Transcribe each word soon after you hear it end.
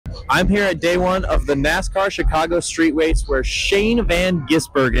I'm here at day one of the NASCAR Chicago Street Race where Shane van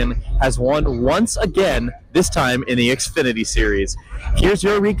Gisbergen has won once again, this time in the Xfinity Series. Here's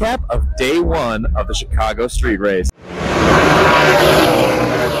your recap of day one of the Chicago Street Race.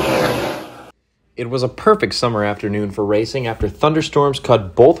 It was a perfect summer afternoon for racing after thunderstorms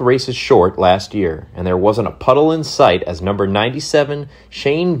cut both races short last year, and there wasn't a puddle in sight as number 97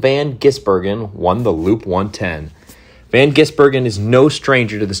 Shane van Gisbergen won the Loop 110. Van Gisbergen is no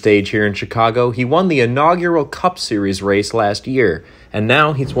stranger to the stage here in Chicago. He won the inaugural Cup Series race last year, and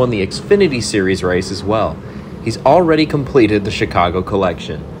now he's won the Xfinity Series race as well. He's already completed the Chicago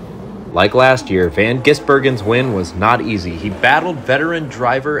Collection. Like last year, Van Gisbergen's win was not easy. He battled veteran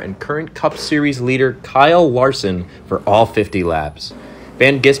driver and current Cup Series leader Kyle Larson for all 50 laps.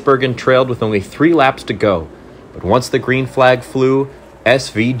 Van Gisbergen trailed with only 3 laps to go, but once the green flag flew,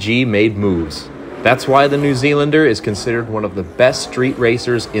 SVG made moves. That's why the New Zealander is considered one of the best street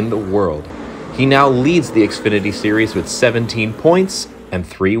racers in the world. He now leads the Xfinity Series with 17 points and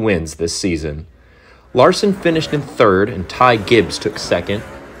 3 wins this season. Larson finished in third and Ty Gibbs took second.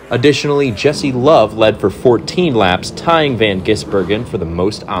 Additionally, Jesse Love led for 14 laps, tying Van Gisbergen for the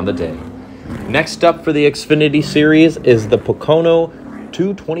most on the day. Next up for the Xfinity Series is the Pocono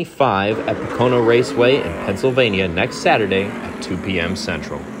 225 at Pocono Raceway in Pennsylvania next Saturday at 2 p.m.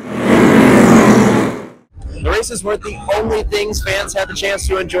 Central. The races weren't the only things fans had the chance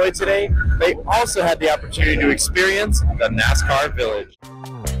to enjoy today. They also had the opportunity to experience the NASCAR Village.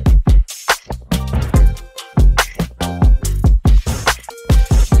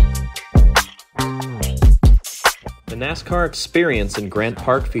 The NASCAR Experience in Grant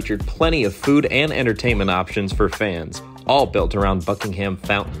Park featured plenty of food and entertainment options for fans, all built around Buckingham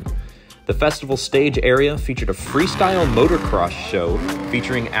Fountain. The festival stage area featured a freestyle motocross show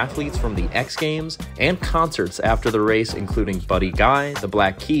featuring athletes from the X Games and concerts after the race, including Buddy Guy, the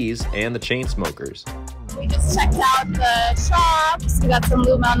Black Keys, and the Chainsmokers. We just checked out the shops. We got some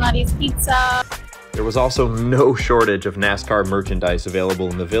Lou Malnati's pizza. There was also no shortage of NASCAR merchandise available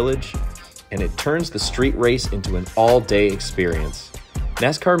in the village, and it turns the street race into an all-day experience.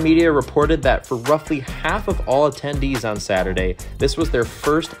 NASCAR media reported that for roughly half of all attendees on Saturday, this was their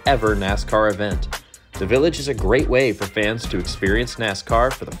first ever NASCAR event. The Village is a great way for fans to experience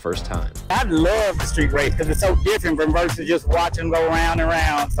NASCAR for the first time. I love the street race because it's so different from versus just watching go round and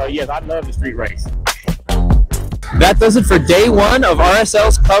round. So yes, I love the street race. That does it for day one of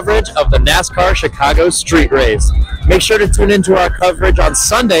RSL's coverage of the NASCAR Chicago Street Race. Make sure to tune into our coverage on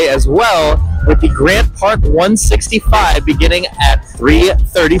Sunday as well with the Grant Park 165 beginning at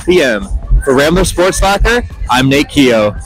 3:30 p.m. For Rambler Sports Locker, I'm Nate Keough.